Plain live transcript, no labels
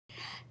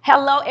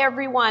Hello,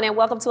 everyone, and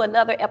welcome to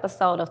another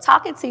episode of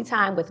Talking Tea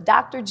Time with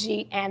Dr.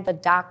 G and the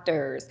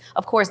Doctors.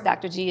 Of course,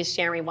 Dr. G is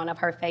sharing one of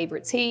her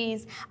favorite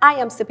teas. I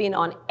am sipping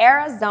on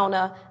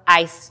Arizona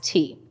iced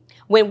tea.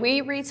 When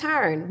we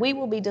return, we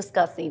will be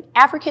discussing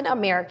African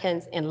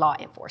Americans in law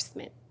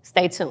enforcement.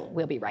 Stay tuned.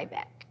 We'll be right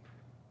back.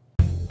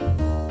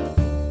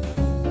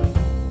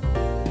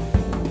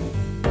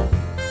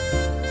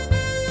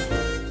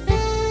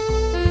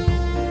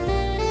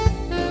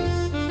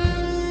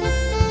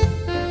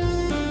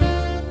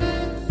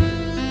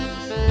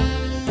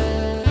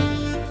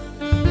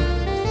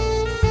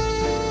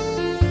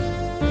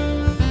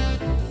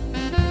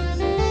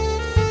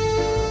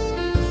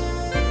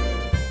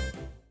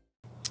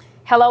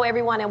 Hello,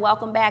 everyone, and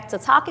welcome back to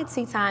Talking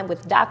Tea Time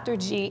with Dr.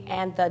 G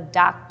and the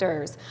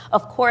Doctors.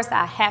 Of course,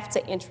 I have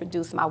to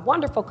introduce my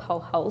wonderful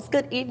co-host.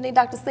 Good evening,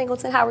 Dr.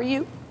 Singleton. How are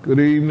you?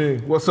 Good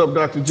evening. What's up,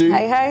 Dr. G?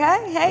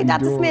 Hey,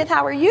 Dr. Smith,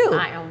 how are you?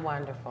 I am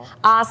wonderful.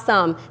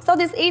 Awesome. So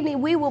this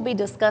evening, we will be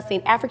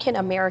discussing African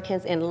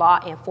Americans in law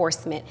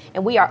enforcement,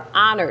 and we are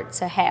honored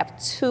to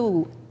have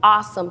two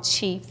awesome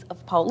chiefs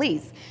of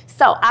police.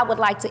 So I would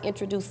like to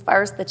introduce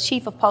first the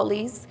Chief of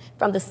Police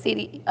from the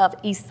city of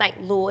East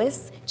St.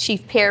 Louis,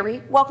 Chief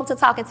Perry. Welcome to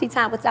Talking Tea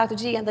Time with Dr.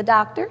 G and the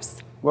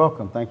Doctors.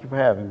 Welcome. Thank you for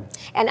having me.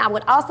 And I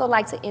would also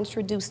like to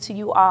introduce to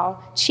you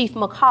all Chief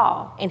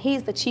McCall, and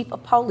he's the Chief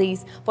of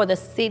Police for the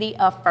city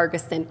of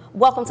Ferguson.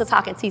 Welcome to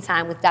Talking Tea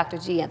Time with Dr.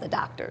 G and the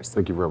Doctors.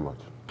 Thank you very much.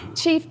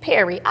 Chief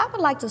Perry, I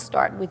would like to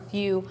start with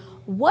you.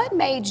 What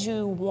made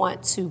you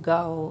want to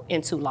go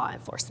into law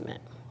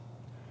enforcement?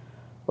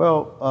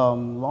 Well,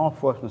 law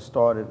enforcement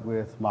started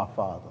with my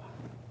father,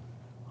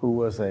 who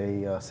was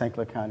a St.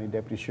 Clair County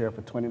Deputy Sheriff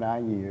for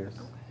 29 years.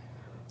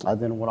 I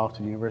then went off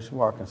to the University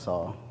of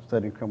Arkansas,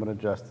 studying criminal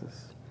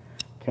justice.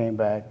 Came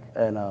back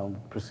and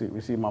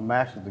received my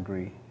master's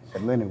degree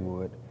at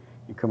Lindenwood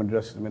in criminal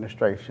justice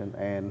administration.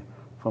 And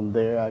from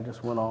there, I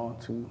just went on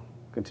to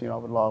continue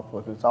on with law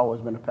enforcement. It's always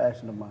been a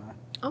passion of mine.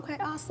 Okay,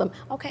 awesome.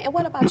 Okay, and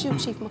what about you,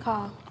 Chief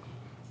McCall?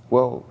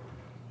 Well,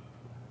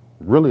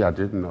 really, I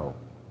didn't know.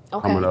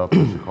 Okay. Coming up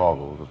in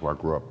Chicago, that's where I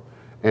grew up.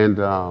 And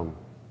I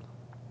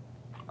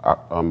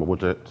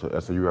went to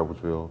SAU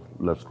Edwardsville,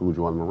 left school,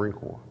 joined the Marine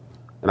Corps.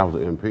 And I was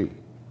an MP.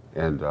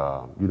 And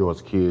you know, as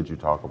kids, you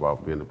talk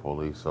about being the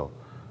police. So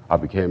I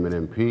became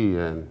an MP,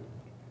 and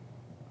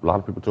a lot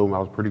of people told me I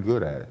was pretty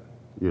good at it.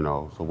 You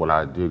know, so when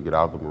I did get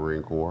out of the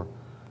Marine Corps,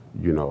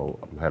 you know,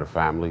 I had a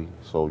family.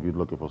 So you're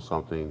looking for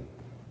something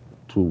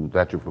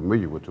that you're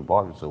familiar with, to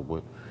bond yourself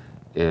with.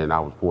 And I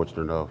was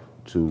fortunate enough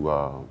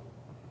to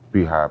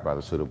be hired by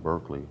the city of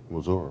Berkeley,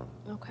 Missouri,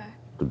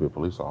 to be a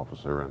police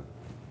officer, and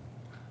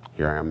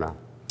here I am now.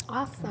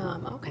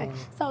 Awesome. Okay.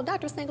 So,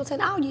 Dr. Singleton,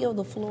 I'll yield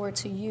the floor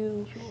to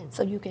you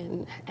so you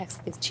can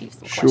ask the chief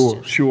some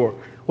questions. Sure.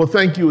 Well,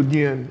 thank you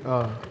again,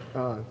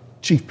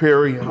 Chief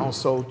Perry and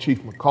also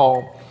Chief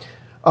McCall.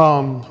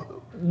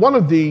 One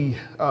of the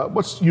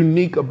what's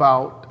unique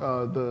about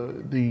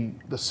the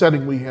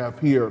setting we have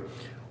here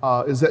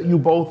is that you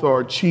both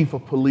are chief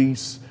of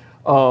police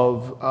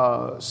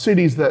of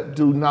cities that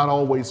do not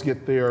always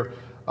get their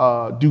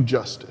due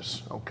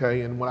justice,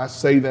 okay? And when I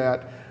say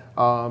that,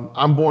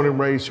 I'm born and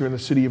raised here in the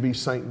city of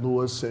East St.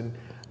 Louis,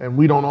 and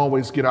we don't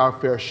always get our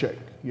fair shake.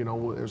 You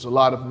know, there's a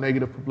lot of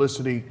negative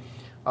publicity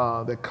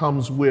that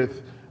comes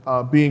with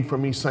being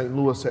from East St.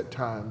 Louis at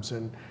times,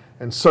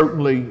 and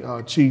certainly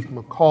Chief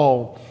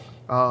McCall,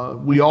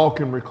 we all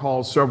can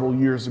recall several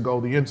years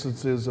ago the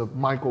instances of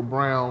Michael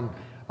Brown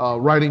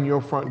right in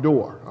your front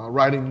door,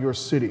 right in your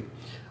city.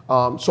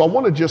 So I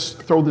want to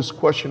just throw this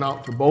question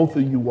out to both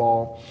of you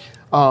all.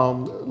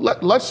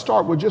 Let's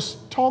start with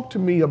just talk to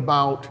me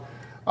about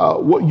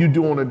what you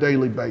do on a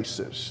daily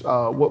basis.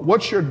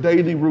 What's your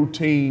daily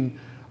routine,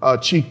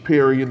 Chief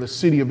Perry, in the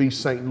city of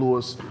East St.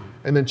 Louis?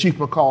 And then Chief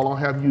McCall, I'll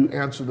have you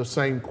answer the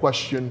same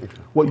question,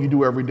 what you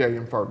do every day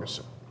in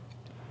Ferguson.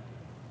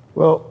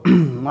 Well,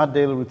 my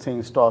daily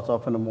routine starts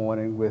off in the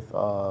morning with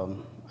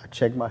I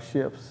check my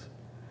shifts,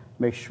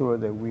 make sure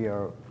that we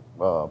are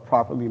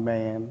properly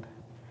manned.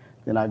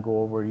 Then I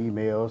go over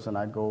emails and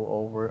I go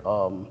over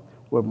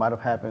what might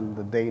have happened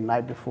the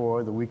night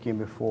before, the weekend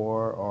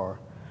before, or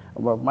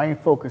my main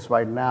focus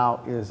right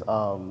now is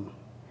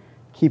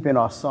keeping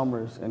our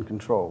summers in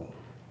control.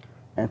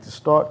 And to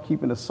start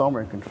keeping the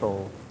summer in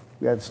control,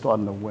 we had to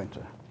start in the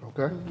winter.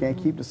 Okay. Can't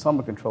keep the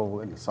summer control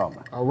in the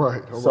summer. All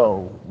right.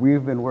 So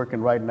we've been working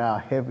right now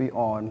heavy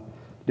on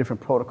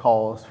different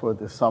protocols for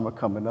the summer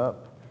coming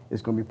up.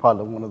 It's going to be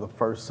probably one of the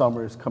first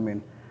summers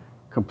coming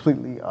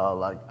completely,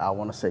 like I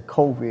want to say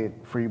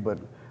COVID-free, but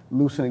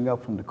loosening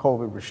up from the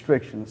COVID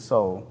restrictions.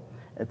 So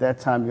at that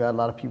time, you got a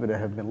lot of people that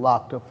have been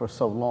locked up for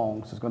so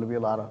long. So it's going to be a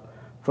lot of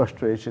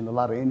frustration, a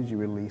lot of energy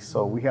release.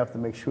 So we have to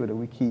make sure that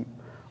we keep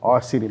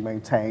our city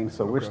maintained.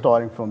 So we're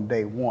starting from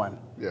day one.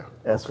 Yeah.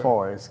 As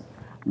far as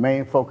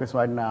main focus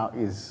right now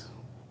is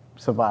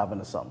surviving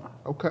the summer.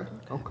 Okay.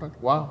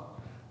 Wow.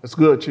 That's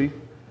good, Chief.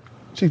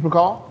 Chief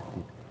McCall?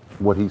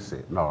 What he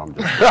said. No, I'm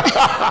just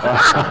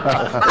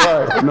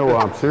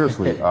No,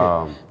 seriously,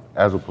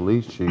 as a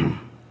police chief,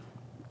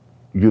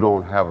 you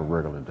don't have a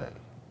regular day.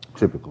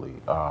 typically.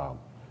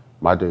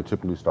 My day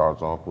typically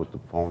starts off with the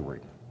phone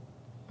ringing.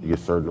 You get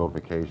certain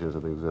notifications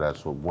and things like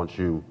that. So once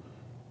you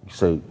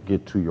say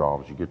get to your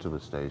office, you get to the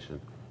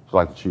station. So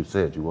like the chief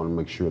said, you want to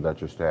make sure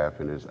that your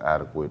staffing is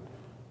adequate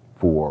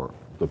for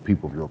the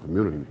people of your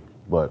community.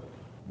 But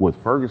with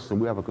Ferguson,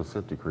 we have a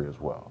consent decree as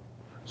well.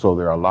 So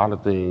there are a lot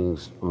of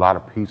things, a lot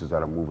of pieces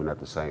that are moving at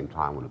the same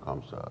time when it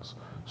comes to us.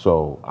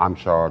 So I'm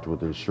charged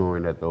with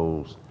ensuring that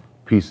those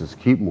pieces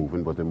keep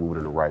moving, but they're moving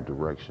in the right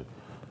direction.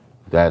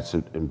 That's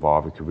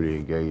involving community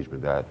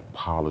engagement, that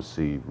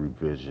policy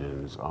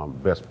revisions,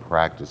 best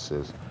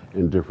practices,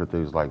 and different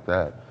things like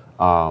that.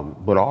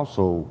 But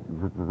also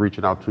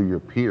reaching out to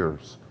your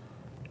peers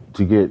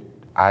to get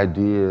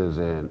ideas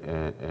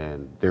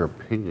and their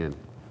opinion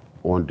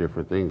on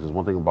different things. There's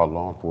one thing about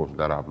law enforcement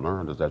that I've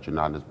learned is that you're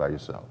not in this by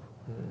yourself.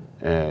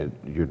 And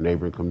your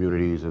neighboring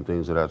communities and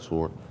things of that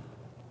sort,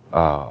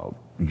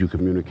 you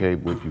communicate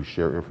with, you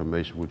share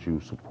information with,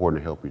 you support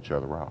and help each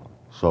other out.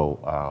 So,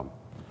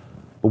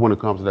 but when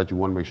it comes to that, you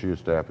want to make sure your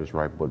staff is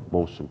right, but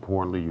most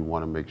importantly, you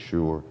want to make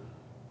sure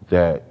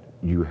that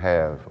you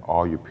have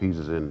all your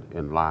pieces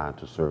in line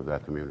to serve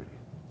that community.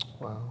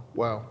 Wow,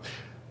 wow.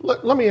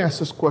 Let me ask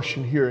this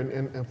question here,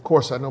 and of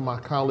course I know my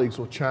colleagues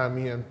will chime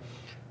in.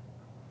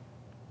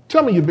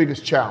 Tell me your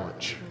biggest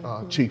challenge,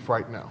 Chief,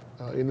 right now.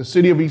 In the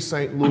city of East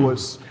St.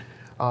 Louis,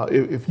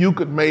 if you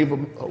could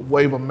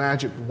wave a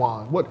magic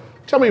wand,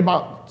 tell me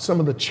about some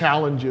of the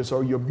challenges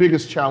or your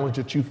biggest challenge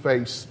that you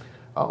face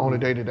on a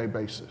day-to-day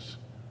basis.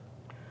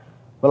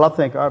 Well, I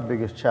think our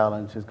biggest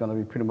challenge is going to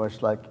be pretty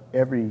much like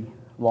every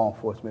law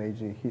enforcement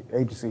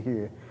agency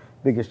here.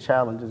 Biggest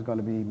challenge is going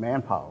to be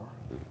manpower.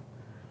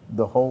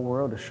 The whole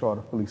world is short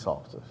of police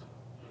officers.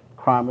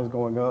 Crime is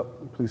going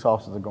up, police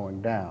officers are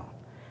going down.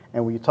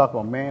 And when you talk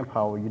about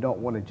manpower, you don't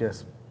want to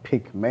just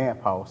pick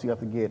manpower. So you have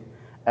to get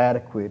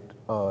adequate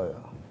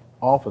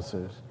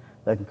officers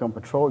that can come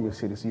patrol your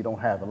city so you don't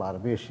have a lot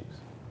of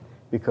issues.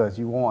 Because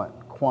you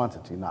want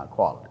quantity, not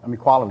quality. I mean,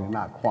 quality,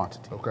 not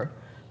quantity. Okay.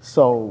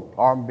 So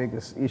our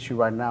biggest issue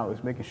right now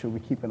is making sure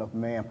we keep enough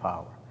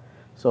manpower.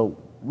 So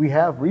we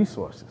have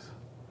resources,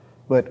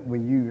 but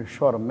when you're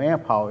short of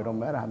manpower, it don't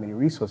matter how many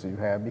resources you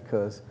have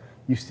because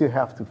you still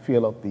have to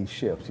fill up these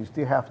shifts. You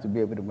still have to be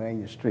able to man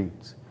your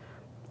streets.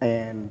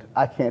 And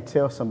I can't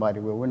tell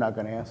somebody, well, we're not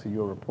going to answer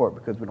your report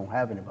because we don't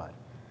have anybody.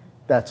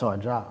 That's our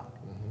job.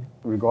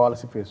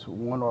 Regardless if it's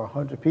 1 or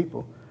 100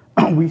 people,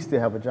 we still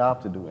have a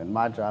job to do. And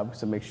my job is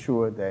to make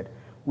sure that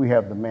we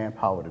have the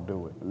manpower to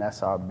do it. And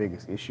that's our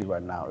biggest issue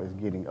right now is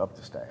getting up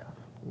to staff.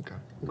 Okay.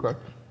 Okay.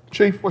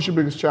 Chief, what's your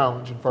biggest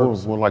challenge in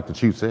Ferguson? Well, like the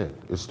chief said,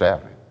 it's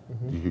staffing.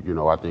 You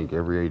know, I think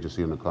every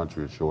agency in the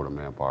country is short of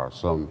manpower,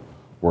 some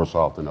worse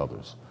off than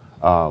others.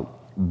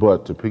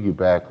 But to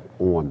piggyback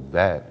on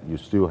that, you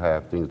still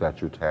have things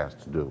that you're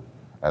tasked to do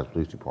as a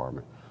police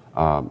department.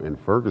 In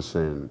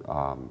Ferguson,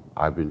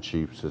 I've been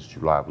chief since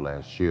July of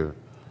last year.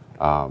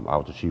 I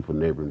was the chief of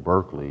neighboring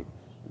Berkeley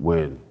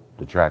when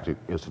the tragic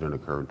incident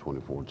occurred in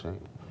 2014.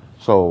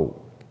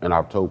 So, and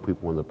I've told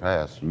people in the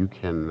past, you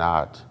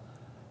cannot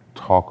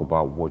talk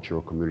about what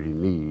your community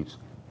needs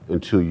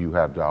until you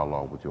have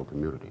dialogue with your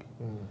community.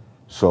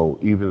 So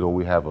even though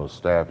we have a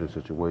staffing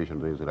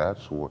situation, things of that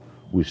sort,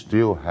 we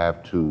still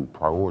have to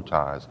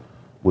prioritize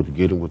with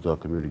getting with the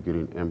community,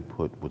 getting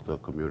input with the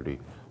community.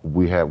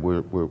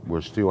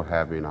 We're still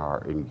having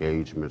our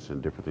engagements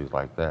and different things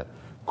like that.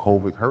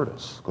 COVID hurt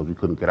us because we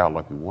couldn't get out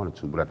like we wanted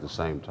to, but at the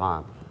same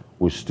time,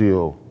 we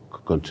still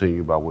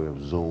continue by way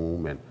of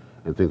Zoom and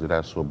things of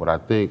that sort. But I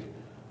think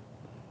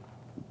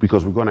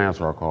because we're going to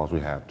answer our calls, we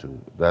have to.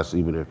 That's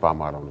even if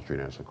I'm out on the street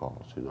answering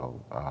calls, you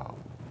know.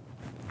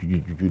 You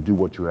do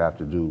what you have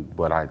to do,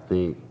 but I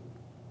think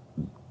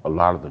a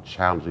lot of the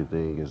challenging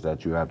thing is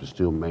that you have to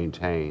still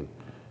maintain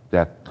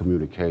that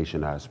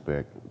communication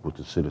aspect with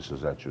the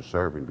citizens that you're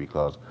serving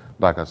because,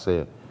 like I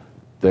said,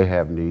 they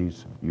have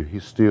needs. You're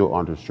still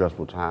under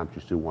stressful times.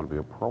 You still want to be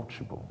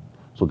approachable,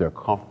 so they're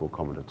comfortable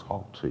coming to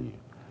talk to you.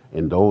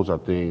 And those are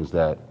things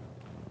that,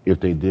 if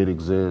they did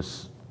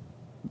exist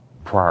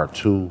prior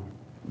to,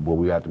 well,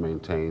 we have to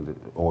maintain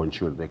or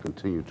ensure that they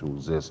continue to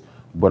exist,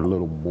 but a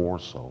little more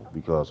so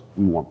because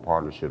we want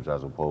partnerships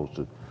as opposed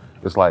to,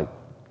 it's like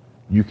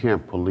you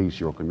can't police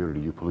your community,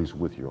 you police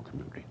with your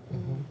community.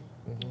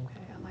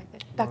 Okay, I like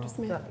that. Dr.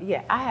 Smith? So,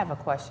 yeah, I have a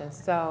question.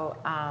 So,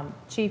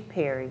 Chief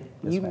Perry,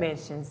 Yes, you ma'am.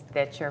 mentioned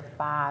that your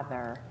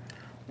father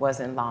was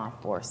in law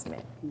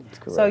enforcement. That's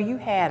correct. So you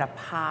had a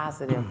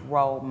positive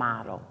role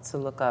model to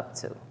look up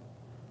to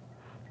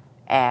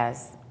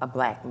as a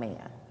black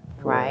man,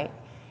 right?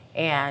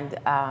 And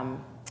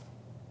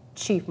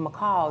Chief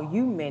McCall,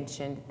 you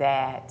mentioned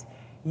that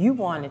you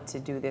wanted to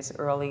do this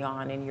early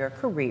on in your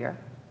career.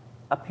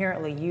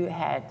 Apparently you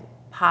had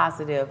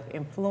positive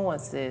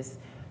influences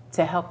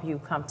to help you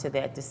come to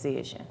that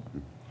decision.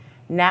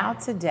 Now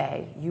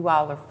today, you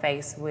all are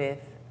faced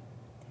with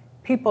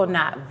people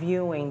not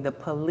viewing the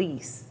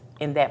police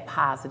in that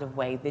positive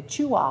way that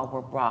you all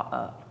were brought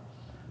up,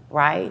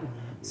 right?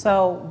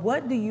 So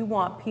what do you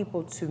want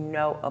people to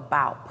know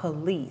about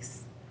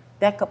police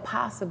that could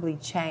possibly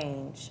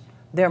change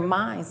their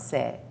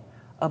mindset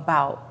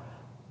about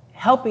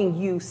helping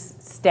you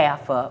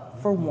staff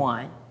up, for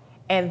one,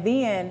 and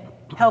then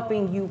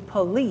helping you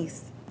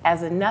police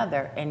as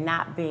another, and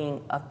not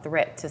being a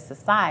threat to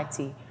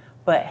society,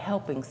 but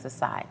helping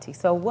society.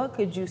 So what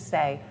could you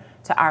say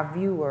to our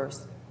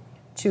viewers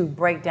to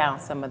break down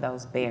some of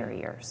those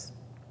barriers?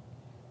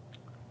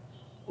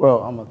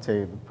 Well, I'm gonna tell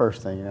you the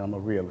first thing, and I'm a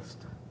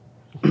realist.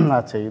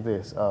 I'll tell you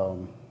this,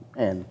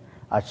 and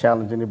I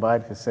challenge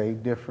anybody to say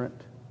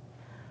different,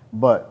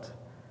 but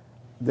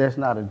there's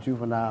not a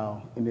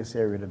juvenile in this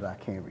area that I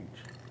can't reach.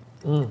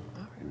 And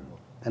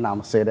I'm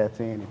gonna say that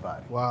to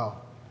anybody.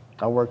 Wow.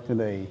 I worked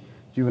in a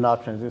juvenile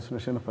transitional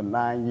center for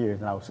 9 years,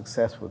 and I was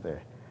successful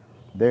there.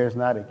 There's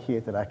not a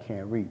kid that I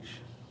can't reach,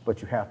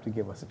 but you have to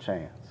give us a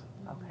chance.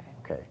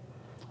 Okay.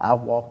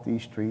 I've walked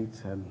these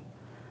streets, and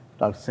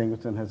Dr.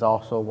 Singleton has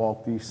also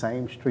walked these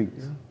same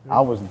streets.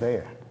 I was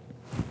there.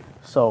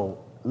 So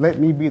let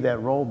me be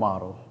that role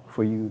model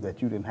for you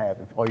that you didn't have,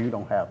 or you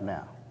don't have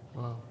now.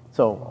 Wow.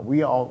 So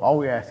all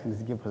we're asking is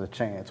to give us a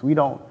chance. We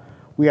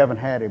haven't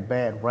had a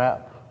bad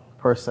rap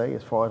per se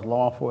as far as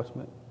law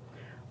enforcement,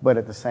 but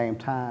at the same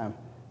time,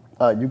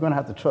 you're gonna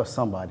have to trust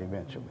somebody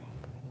eventually.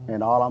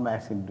 And all I'm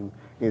asking you to do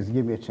is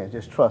give me a chance.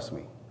 Just trust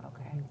me.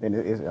 Okay.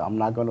 And I'm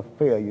not gonna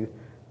fail you,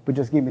 but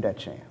just give me that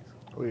chance.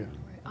 Oh yeah.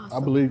 Awesome.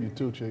 I believe you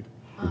too, Chief.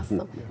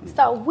 Awesome.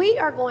 So we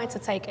are going to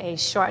take a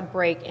short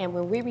break, and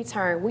when we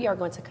return, we are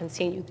going to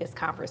continue this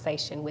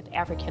conversation with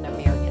African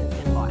Americans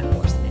in law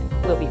enforcement.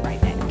 We'll be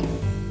right back.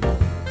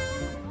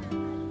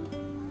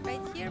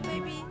 Right here,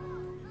 baby.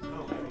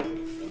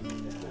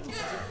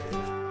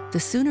 The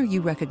sooner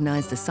you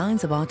recognize the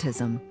signs of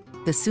autism,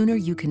 the sooner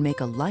you can make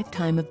a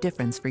lifetime of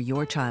difference for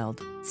your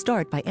child.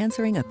 Start by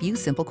answering a few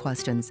simple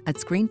questions at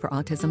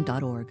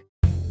screenforautism.org.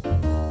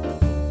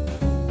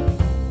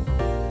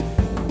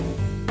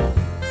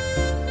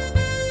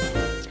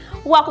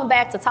 Welcome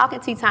back to Talking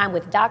Tea Time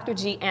with Dr.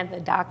 G and the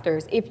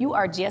Doctors. If you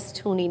are just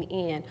tuning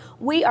in,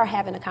 we are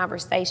having a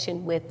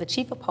conversation with the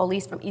Chief of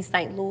Police from East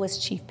St. Louis,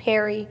 Chief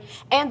Perry,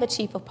 and the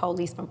Chief of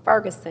Police from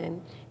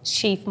Ferguson,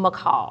 Chief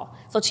McCall.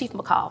 So Chief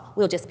McCall,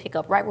 we'll just pick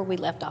up right where we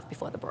left off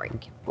before the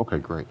break. Okay,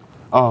 great.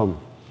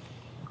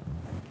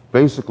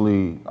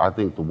 Basically, I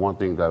think the one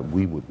thing that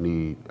we would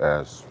need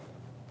as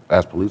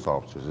police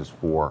officers is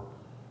for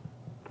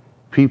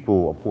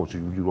people, of course,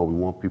 we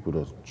want people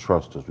to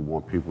trust us. We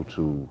want people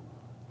to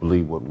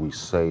believe what we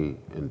say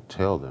and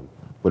tell them.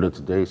 But in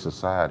today's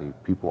society,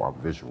 people are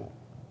visual,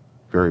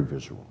 very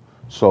visual.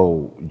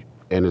 So,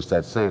 and it's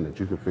that saying that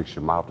you can fix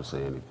your mouth to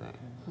say anything.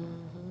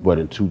 But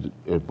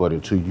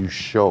until you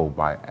show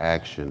by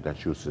action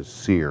that you're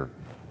sincere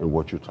in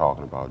what you're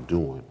talking about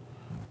doing,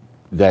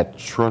 that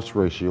trust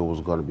ratio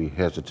is going to be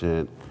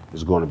hesitant.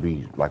 It's going to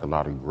be like a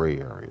lot of gray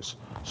areas.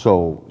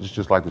 So it's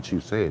just like the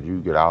Chief said, you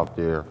get out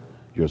there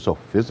yourself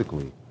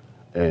physically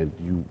and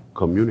you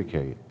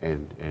communicate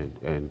and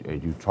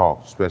you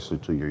talk, especially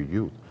to your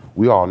youth.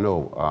 We all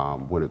know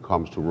when it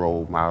comes to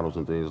role models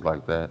and things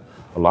like that,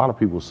 a lot of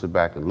people sit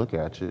back and look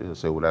at you and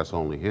say, well, that's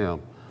only him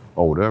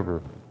or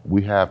whatever.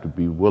 We have to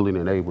be willing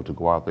and able to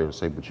go out there and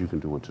say, but you can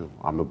do it too.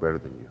 I'm no better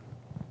than you.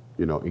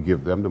 You know, and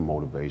give them the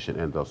motivation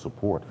and the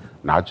support,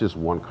 not just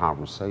one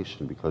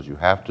conversation, because you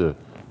have to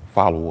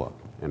follow up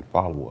and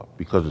follow up,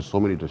 because there's so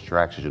many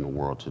distractions in the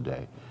world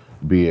today,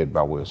 be it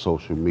by way of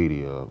social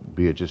media,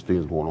 be it just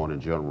things going on in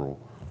general,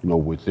 you know,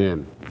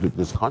 within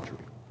this country.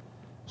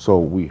 So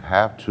we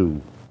have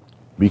to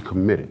be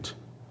committed.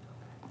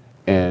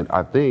 And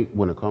I think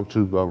when it comes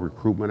to the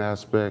recruitment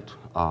aspect,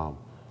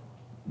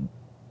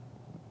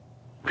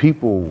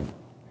 people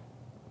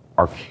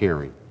are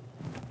caring,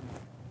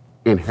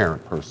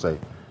 inherent per se.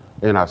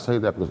 And I say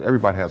that because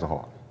everybody has a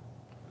heart.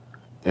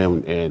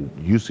 And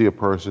you see a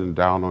person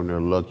down on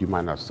their luck, you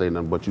might not say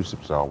nothing, but you say,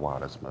 oh, wow,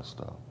 that's messed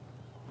up.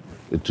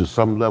 And to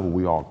some level,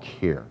 we all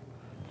care.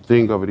 The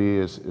thing of it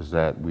is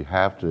that we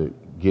have to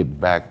get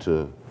back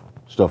to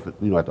stuff,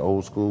 you know, at the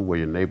old school where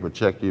your neighbor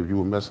checked you if you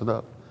were messing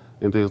up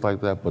and things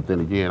like that. But then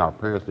again, our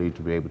parents need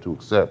to be able to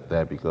accept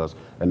that because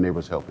a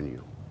neighbor's helping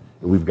you.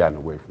 And we've gotten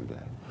away from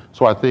that.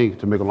 So I think,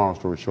 to make a long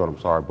story short, I'm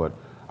sorry, but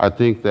I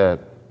think that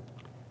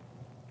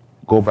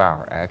go by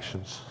our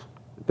actions,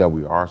 that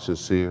we are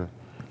sincere.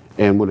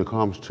 And when it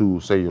comes to,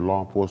 say, your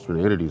law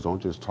enforcement entities,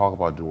 don't just talk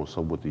about doing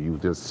something with the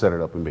youth, then set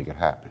it up and make it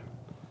happen.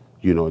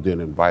 You know, then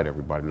invite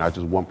everybody, not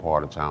just one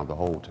part of town, the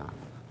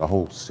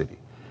whole city.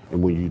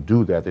 And when you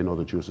do that, they know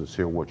that you're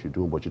sincere in what you're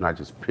doing, but you're not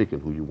just picking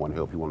who you want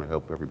to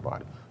help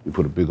everybody. You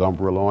put a big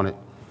umbrella on it,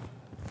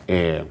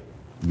 and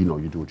you know,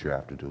 you do what you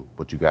have to do,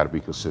 but you got to be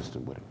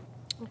consistent with it.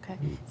 Okay.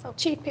 So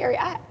Chief Perry,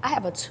 I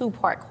have a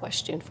two-part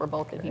question for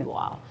both of you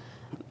all.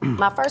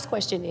 My first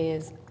question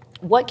is,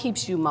 what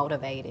keeps you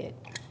motivated?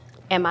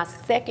 And my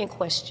second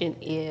question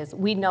is,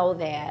 we know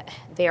that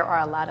there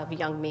are a lot of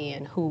young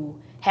men who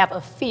have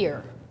a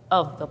fear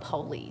of the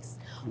police.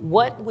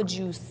 What would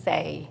you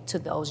say to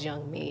those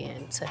young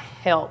men to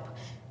help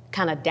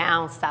kind of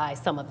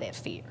downsize some of that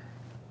fear?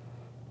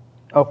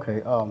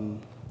 Okay,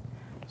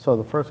 so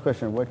the first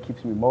question, what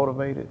keeps me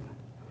motivated?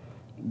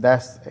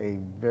 That's a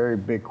very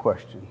big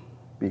question,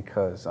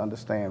 because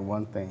understand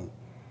one thing,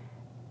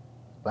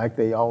 like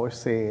they always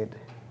said,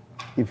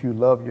 if you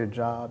love your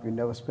job, you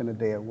never spend a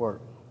day at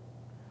work.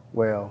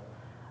 Well,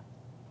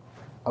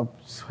 I'm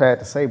sad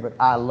to say, but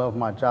I love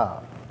my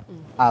job.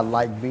 I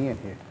like being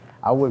here.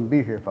 I wouldn't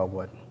be here if I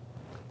wasn't.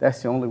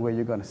 That's the only way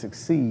you're going to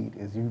succeed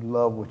is you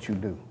love what you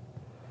do.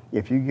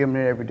 If you give me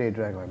an everyday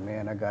drag, like,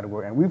 man, I got to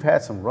work. And we've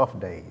had some rough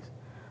days.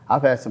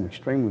 I've had some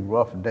extremely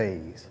rough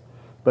days.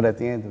 But at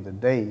the end of the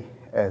day,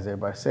 as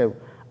everybody said,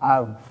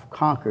 I've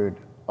conquered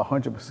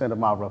 100% of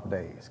my rough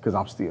days because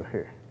I'm still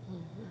here.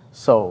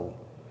 So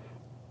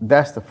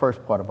that's the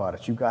first part about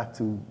it. You got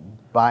to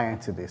buy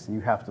into this and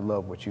you have to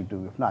love what you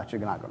do. If not,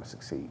 you're not going to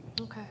succeed.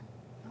 Okay.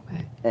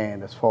 Okay.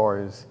 And as far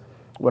as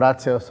what I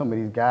tell some of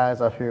these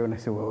guys out here, and they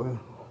say, well,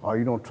 oh,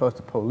 you don't trust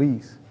the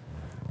police,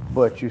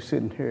 but you're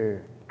sitting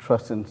here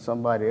trusting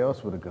somebody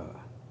else with a gun.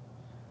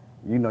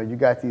 You know, you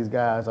got these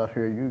guys out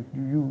here,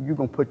 you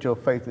gonna put your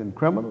faith in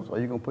criminals or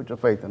you gonna put your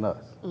faith in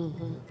us?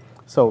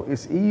 So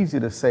it's easy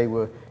to say,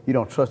 well, you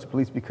don't trust the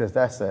police because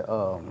that's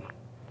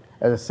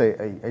as I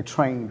say, a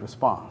trained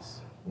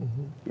response.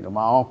 You know,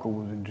 my uncle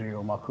was in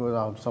jail, my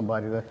cousin,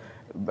 somebody that,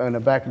 in the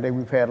back of the day,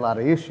 we've had a lot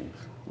of issues.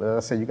 But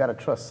as I said, you gotta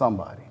trust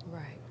somebody.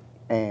 Right.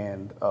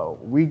 And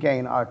we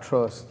gain our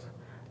trust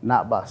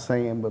not by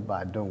saying, but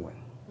by doing.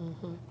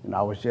 And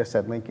I was just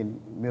at Lincoln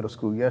Middle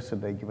School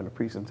yesterday giving a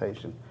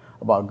presentation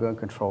about gun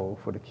control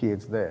for the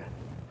kids there.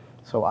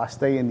 So I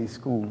stay in these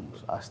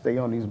schools, I stay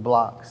on these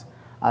blocks,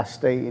 I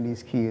stay in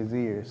these kids'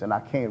 ears, and I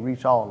can't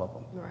reach all of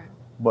them. Right.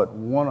 But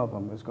one of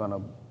them is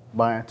gonna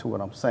buy into what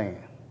I'm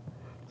saying.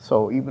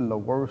 So even the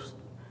worst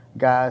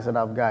guys that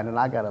I've gotten, and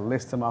I got a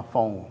list in my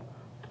phone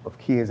of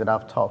kids that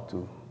I've talked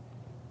to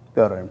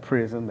that are in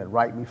prison, that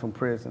write me from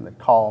prison, that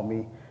call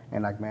me,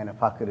 and like, man,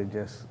 if I could have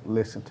just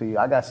listened to you.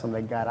 I got some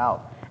that got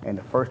out, and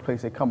the first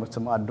place they come is to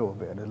my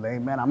doorbell. They're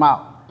like, man, I'm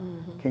out.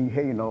 Can you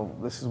hear, you know,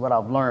 this is what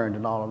I've learned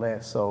and all of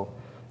that. So,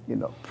 you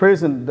know,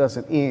 prison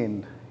doesn't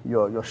end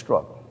your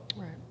struggle.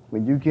 Right.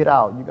 When you get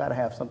out, you got to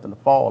have something to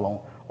fall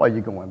on or you're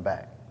going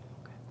back.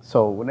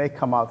 So when they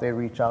come out, they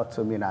reach out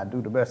to me, and I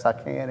do the best I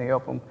can to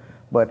help them.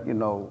 But, you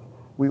know,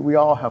 we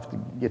all have to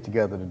get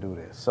together to do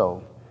this.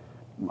 So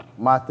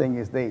my thing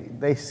is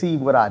they see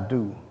what I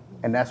do,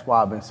 and that's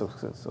why I've been so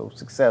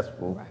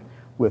successful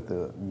with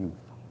the youth.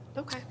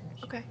 Okay.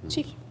 Okay.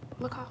 Chief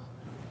McCall.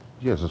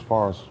 Yes, as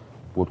far as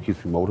what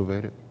keeps me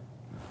motivated,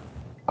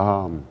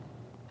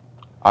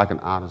 I can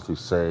honestly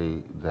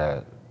say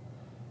that,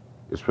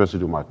 especially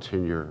through my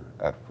tenure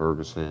at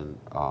Ferguson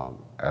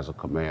as a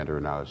commander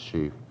and now as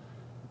chief,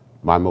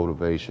 my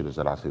motivation is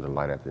that I see the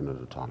light at the end of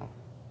the tunnel.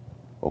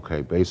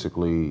 Okay,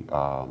 basically,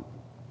 I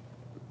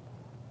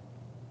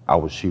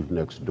was chief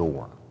next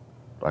door,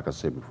 like I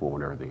said before,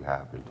 when everything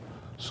happened.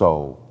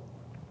 So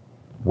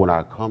when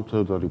I come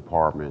to the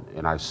department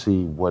and I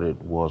see what it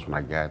was when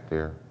I got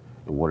there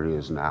and what it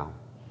is now,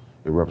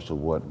 in reference to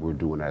what we're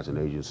doing as an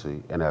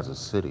agency and as a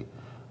city,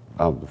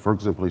 the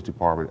Ferguson Police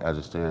Department, as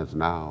it stands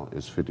now,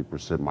 is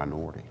 50%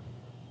 minority.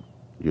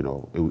 You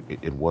know,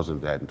 it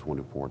wasn't that in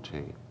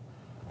 2014.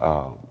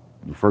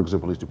 The Ferguson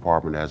Police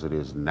Department, as it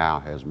is now,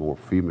 has more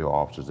female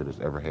officers than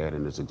it's ever had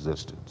in its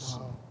existence.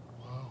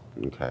 Wow.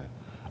 Okay.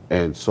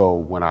 And so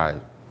when I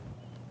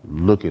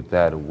look at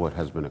that and what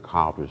has been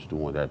accomplished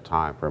during that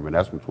time frame, and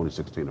that's from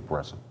 2016 to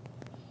present,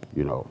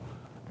 you know,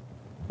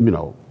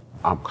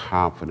 I'm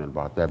confident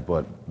about that.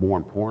 But more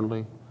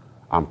importantly,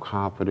 I'm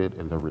confident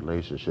in the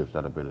relationships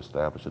that have been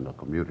established in the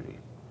community.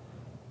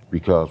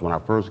 Because when I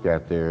first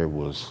got there, it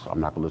was,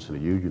 I'm not gonna listen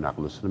to you, you're not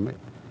gonna listen to me.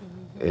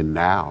 And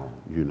now,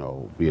 you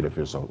know, be it if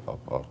it's a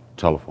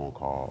telephone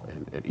call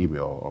and an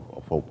email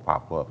or folk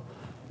pop up,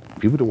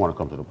 people don't want to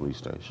come to the police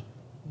station.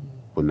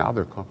 But now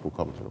they're comfortable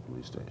coming to the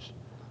police station.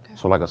 Okay.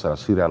 So like I said, I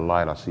see that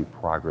light, I see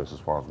progress as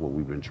far as what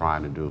we've been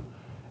trying to do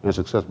and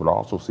success, but I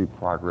also see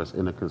progress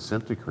in the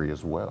consent decree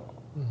as well.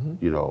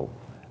 You know,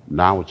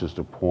 now it's just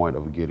a point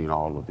of getting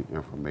all of the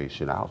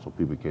information out so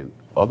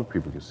other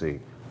people can see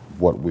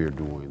what we're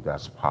doing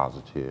that's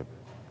positive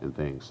and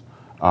things.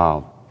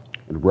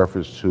 In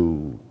reference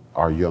to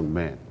our young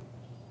men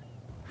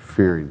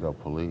fearing the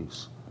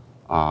police.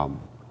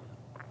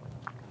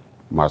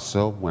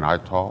 Myself, when I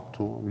talk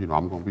to them, you know,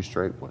 I'm gonna be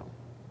straight with them.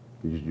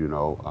 You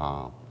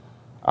know,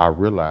 I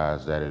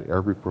realize that in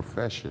every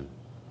profession,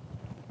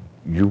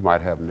 you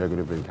might have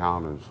negative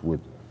encounters with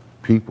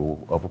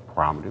people of a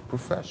prominent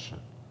profession.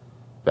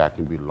 That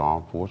can be law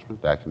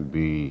enforcement, that can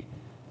be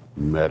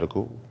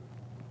medical,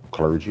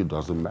 clergy, it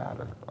doesn't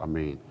matter. I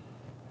mean,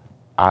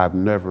 I've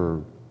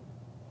never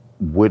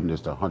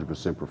witnessed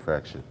 100%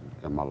 perfection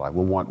in my life.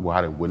 Well,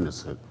 I didn't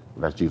witness it.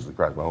 That's Jesus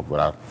Christ, but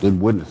I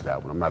didn't witness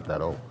that one. I'm not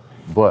that old.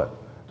 But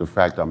the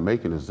fact I'm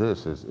making is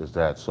this, is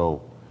that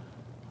so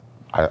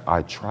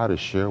I try to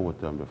share with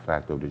them the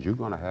fact that you're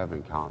gonna have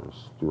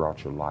encounters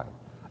throughout your life.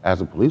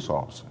 As a police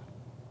officer,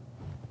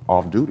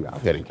 off duty,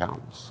 I've had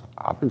encounters.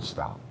 I've been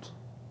stopped,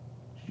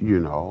 you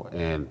know,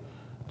 and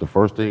the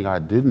first thing I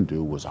didn't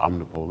do was, I'm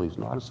the police.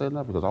 No, I didn't say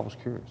that because I was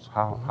curious.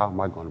 How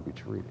am I gonna be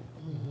treated?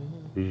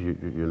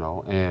 You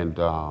know, and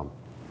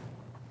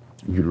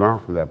you learn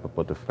from that,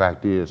 but the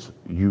fact is,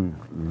 you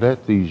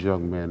let these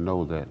young men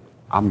know that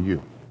I'm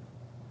you,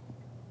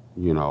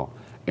 you know,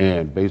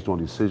 and based on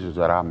decisions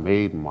that I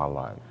made in my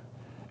life,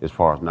 as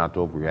far as not to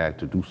overreact,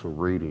 to do some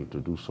reading, to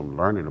do some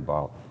learning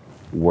about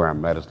where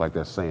I'm at, it's like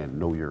that saying,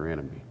 know your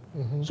enemy.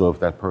 So if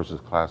that person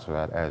is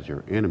classified as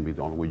your enemy,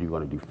 the only way you're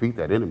going to defeat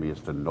that enemy is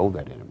to know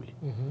that enemy,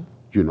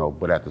 you know,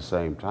 but at the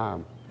same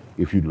time,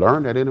 if you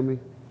learn that enemy,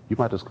 you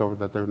might discover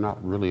that they're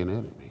not really an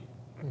enemy,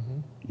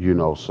 you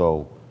know,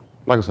 so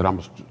like I said,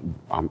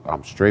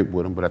 I'm straight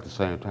with them, but at the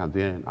same time,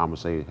 then I'm gonna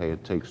say, hey,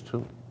 it takes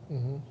two.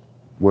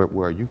 Where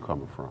are you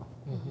coming from?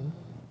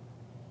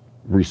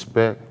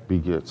 Respect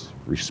begets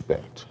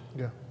respect.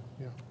 Yeah,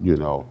 yeah. You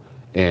know,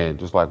 and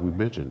just like we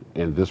mentioned,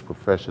 in this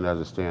profession as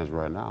it stands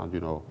right now,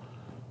 you know,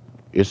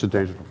 it's a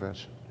dangerous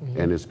profession,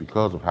 and it's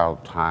because of how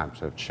times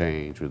have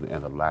changed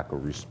and the lack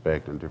of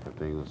respect and different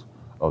things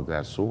of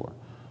that sort.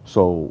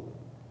 So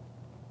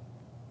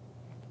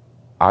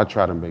I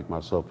try to make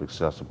myself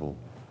accessible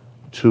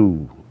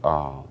to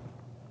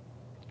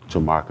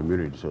my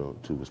community,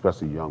 to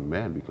especially young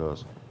men,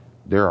 because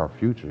they're our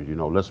future. You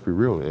know, let's be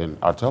real. And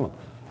I tell them,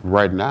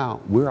 right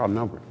now we're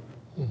outnumbered.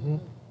 You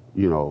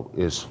know,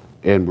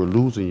 and we're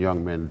losing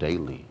young men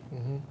daily.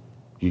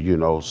 You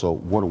know, so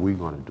what are we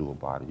going to do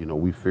about it? You know,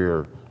 we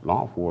fear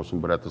law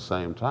enforcement, but at the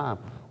same time,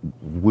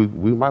 we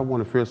might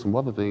want to fear some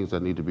other things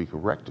that need to be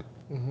corrected.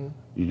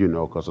 You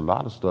know, because a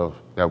lot of stuff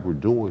that we're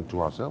doing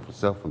to ourselves is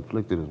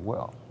self-inflicted as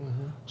well.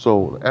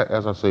 So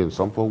as I say,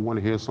 some folks want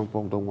to hear it, some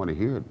folks don't want to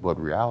hear it, but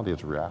reality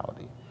is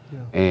reality.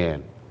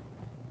 And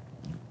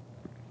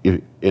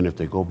if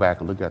they go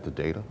back and look at the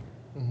data,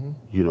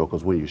 you know,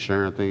 because when you're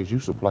sharing things, you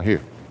supply,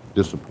 here,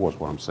 this supports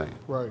what I'm saying.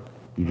 Right.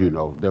 You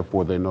know,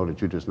 therefore they know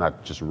that you're just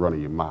not just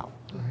running your mouth,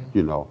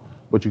 you know,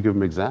 but you give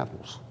them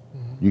examples.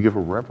 You give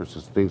them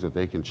references, things that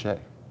they can check.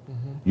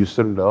 You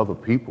send them to other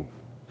people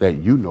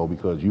that you know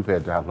because you've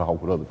had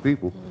dialogue with other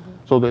people,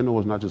 so they know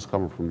it's not just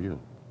coming from you,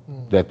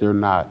 that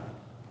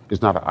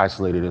it's not an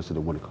isolated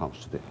incident when it comes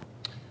to them.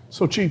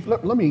 So Chief,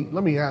 let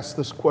me ask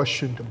this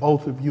question to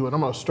both of you, and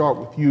I'm going to start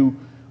with you,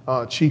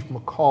 Chief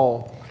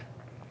McCall.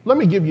 Let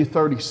me give you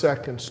 30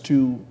 seconds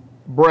to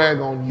brag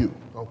on you,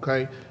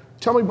 okay?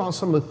 Tell me about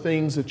some of the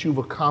things that you've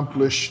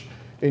accomplished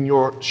in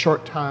your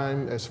short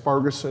time as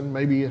Ferguson.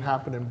 Maybe it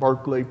happened in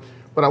Berkeley,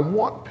 but I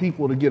want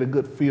people to get a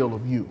good feel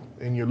of you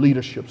and your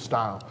leadership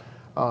style.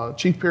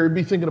 Chief Perry,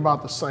 be thinking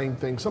about the same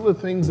thing. Some of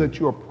the things that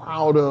you're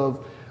proud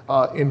of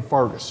in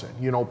Ferguson,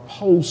 you know,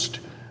 post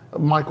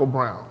Michael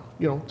Brown.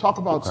 You know, talk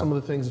about some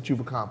of the things that you've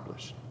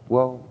accomplished.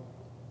 Well,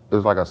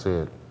 it's like I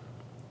said,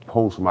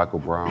 post Michael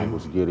Brown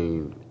was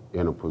getting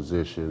in a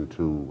position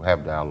to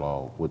have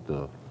dialogue with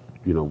the,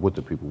 you know, with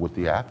the people, with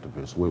the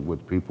activists,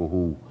 with people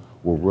who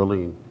were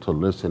willing to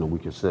listen, and we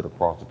can sit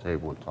across the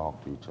table and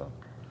talk to each other.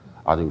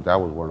 I think that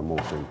was one of the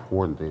most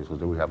important things, because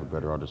then we have a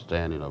better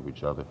understanding of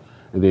each other.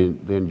 And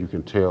then you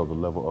can tell the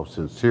level of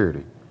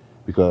sincerity,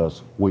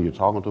 because when you're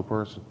talking to a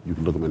person, you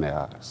can look them in the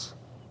eyes,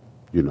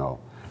 you know.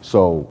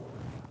 So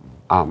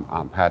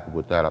I'm happy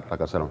with that.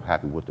 Like I said, I'm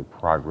happy with the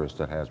progress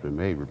that has been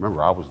made.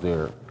 Remember, I was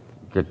there,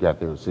 got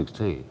there in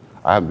 16.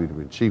 I haven't even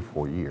been chief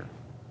for a year.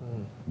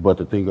 But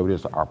the thing of it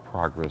is, our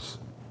progress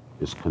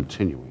is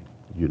continuing.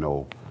 You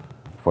know,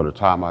 for the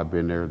time I've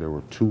been there, there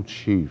were two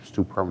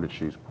permanent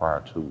chiefs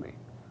prior to me.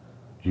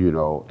 You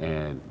know,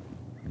 and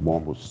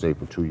one was stay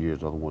for 2 years,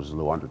 the other one was a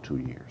little under 2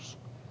 years.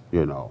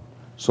 You know,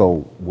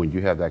 so when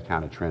you have that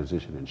kind of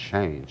transition and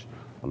change,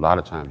 a lot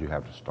of times you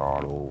have to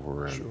start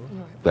over,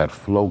 and that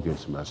flow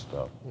gets messed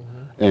up.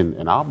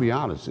 And I'll be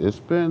honest, it's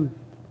been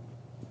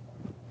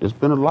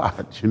a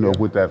lot, you know,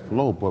 with that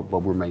flow, but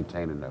we're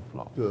maintaining that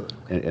flow. Good.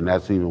 And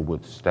that's even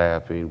with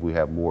staffing. We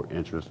have more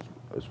interest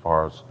as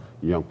far as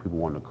young people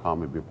wanting to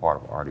come and be a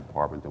part of our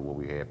department than what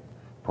we had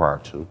prior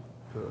to.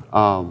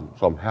 So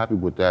I'm happy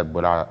with that,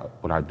 but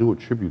I do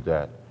attribute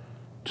that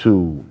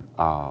to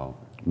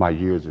my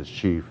years as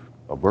chief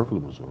of Berkeley,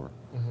 Missouri.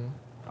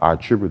 I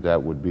attribute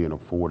that with being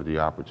afforded the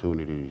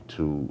opportunity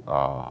to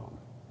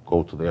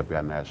go to the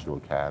FBI National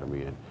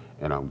Academy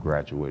and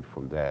graduate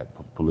from that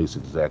police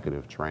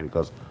executive training,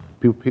 because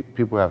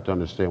people have to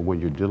understand,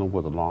 when you're dealing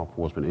with a law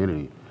enforcement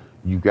entity,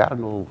 you got to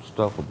know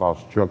stuff about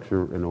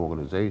structure and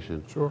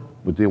organization.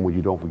 But then when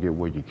you don't forget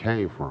where you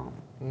came from,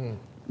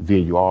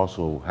 then you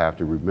also have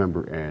to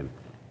remember and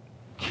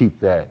keep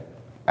that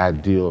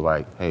ideal,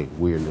 like, hey,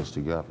 we're in this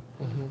together.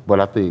 But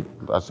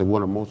I said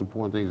one of the most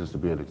important things is to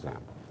be an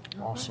example.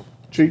 Awesome.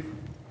 Chief?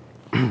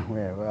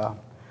 Yeah, well,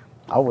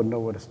 I wouldn't know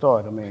where to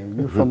start. I mean,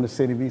 you're from the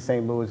city of East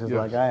St. Louis just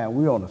like I am.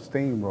 We on a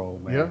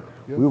steamroll, man.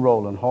 We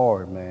rolling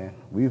hard, man.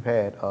 We've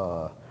had,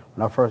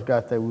 when I first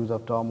got there, we was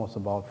up to almost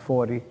about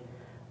 40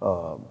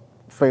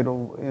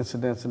 fatal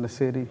incidents in the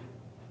city.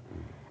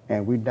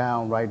 And we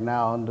down right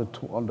now in the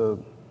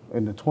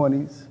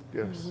 20s.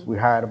 Yes. We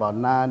hired about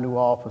 9 new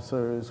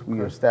officers. We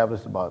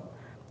established about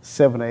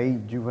 7 or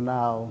 8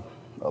 juvenile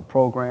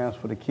programs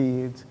for the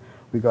kids.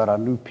 We got our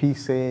new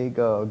PSEG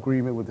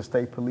agreement with the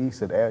state police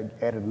that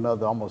added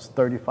another almost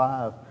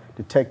 35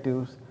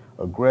 detectives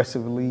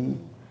aggressively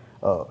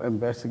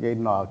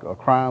investigating our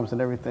crimes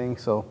and everything.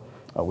 So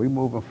we're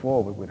moving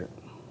forward with it.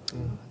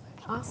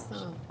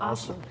 Awesome,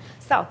 awesome.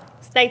 So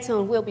stay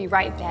tuned. We'll be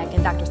right back,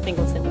 and Dr.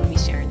 Singleton will be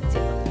sharing the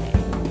tip of the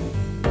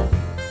day.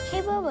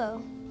 Hey,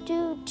 Bobo,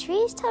 do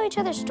trees tell each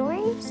other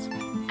stories?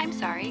 I'm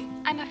sorry.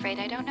 I'm afraid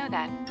I don't know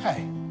that.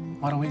 Hey,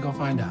 why don't we go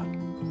find out?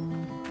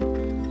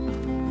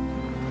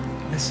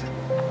 Listen.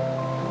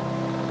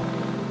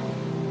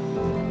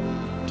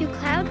 Do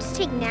clouds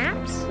take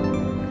naps?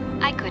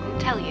 I couldn't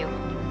tell you.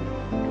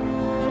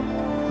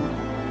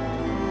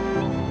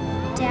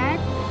 Dad,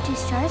 do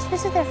stars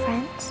visit their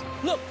friends?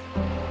 Look!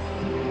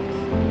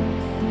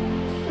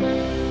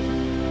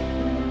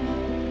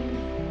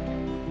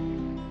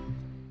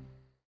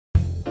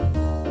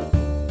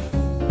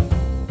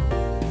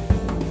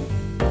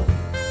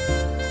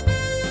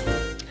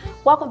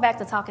 Welcome back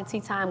to Talking Tea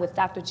Time with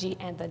Dr. G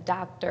and the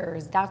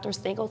doctors. Dr.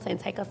 Singleton,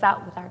 take us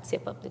out with our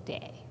tip of the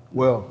day.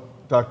 Well,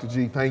 Dr.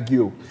 G, thank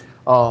you.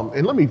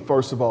 And let me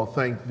first of all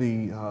thank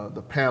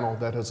the panel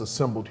that has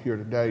assembled here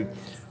today.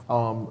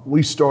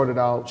 We started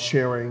out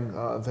sharing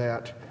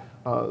that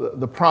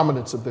the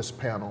prominence of this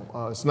panel.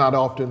 It's not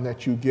often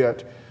that you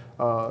get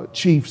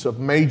chiefs of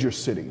major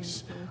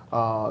cities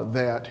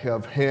that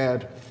have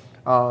had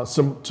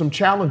some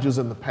challenges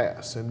in the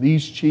past. And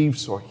these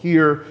chiefs are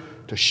here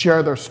to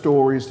share their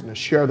stories and to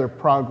share their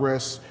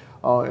progress.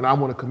 And I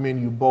want to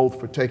commend you both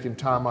for taking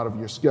time out of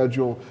your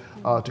schedule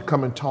to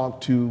come and talk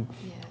to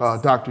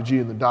Dr. G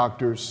and the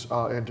doctors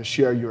and to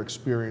share your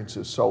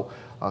experiences. So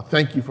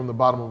thank you from the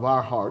bottom of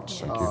our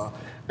hearts.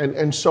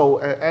 And so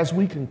as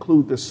we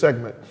conclude this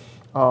segment,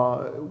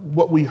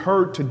 what we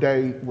heard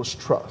today was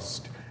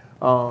trust.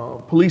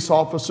 Police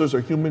officers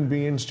are human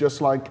beings just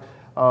like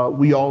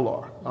we all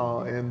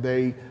are. And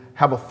they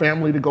have a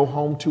family to go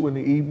home to in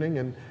the evening.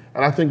 And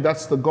I think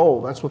that's the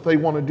goal. That's what they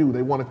want to do.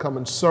 They want to come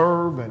and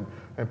serve and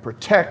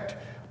protect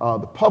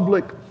the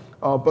public,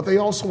 but they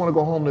also want to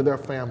go home to their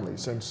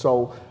families. And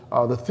so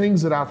the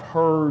things that I've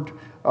heard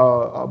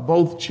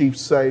both chiefs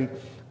say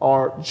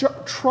are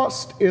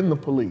trust in the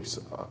police.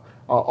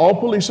 All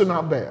police are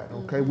not bad,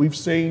 okay? We've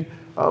seen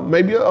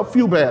maybe a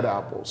few bad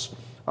apples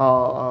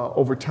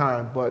over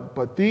time,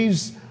 but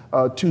these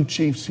two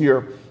chiefs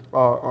here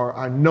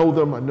I know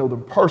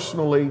them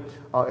personally,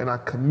 and I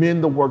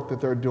commend the work that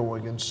they're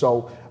doing. And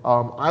so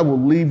I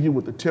will leave you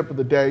with the tip of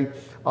the day,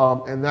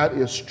 and that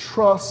is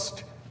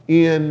trust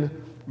in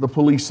the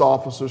police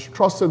officers,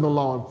 trust in the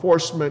law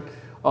enforcement.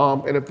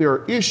 And if there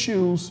are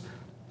issues,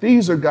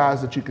 these are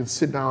guys that you can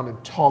sit down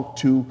and talk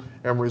to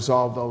and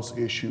resolve those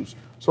issues.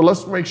 So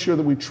let's make sure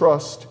that we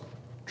trust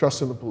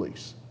in the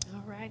police.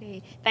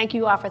 Alrighty. Thank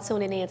you all for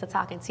tuning in to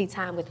Talking Tea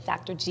Time with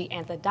Dr. G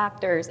and the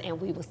doctors, and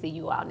we will see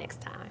you all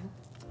next time.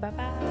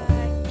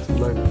 Bye-bye. See you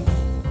later.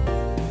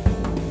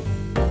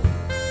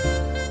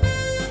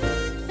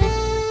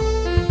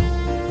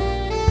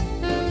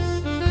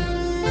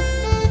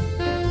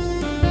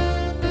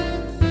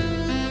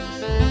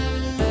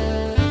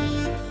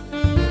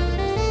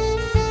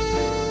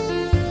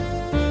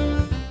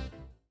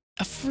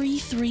 A free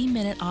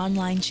 3-minute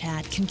online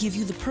chat can give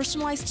you the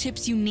personalized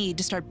tips you need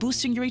to start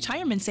boosting your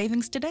retirement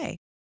savings today.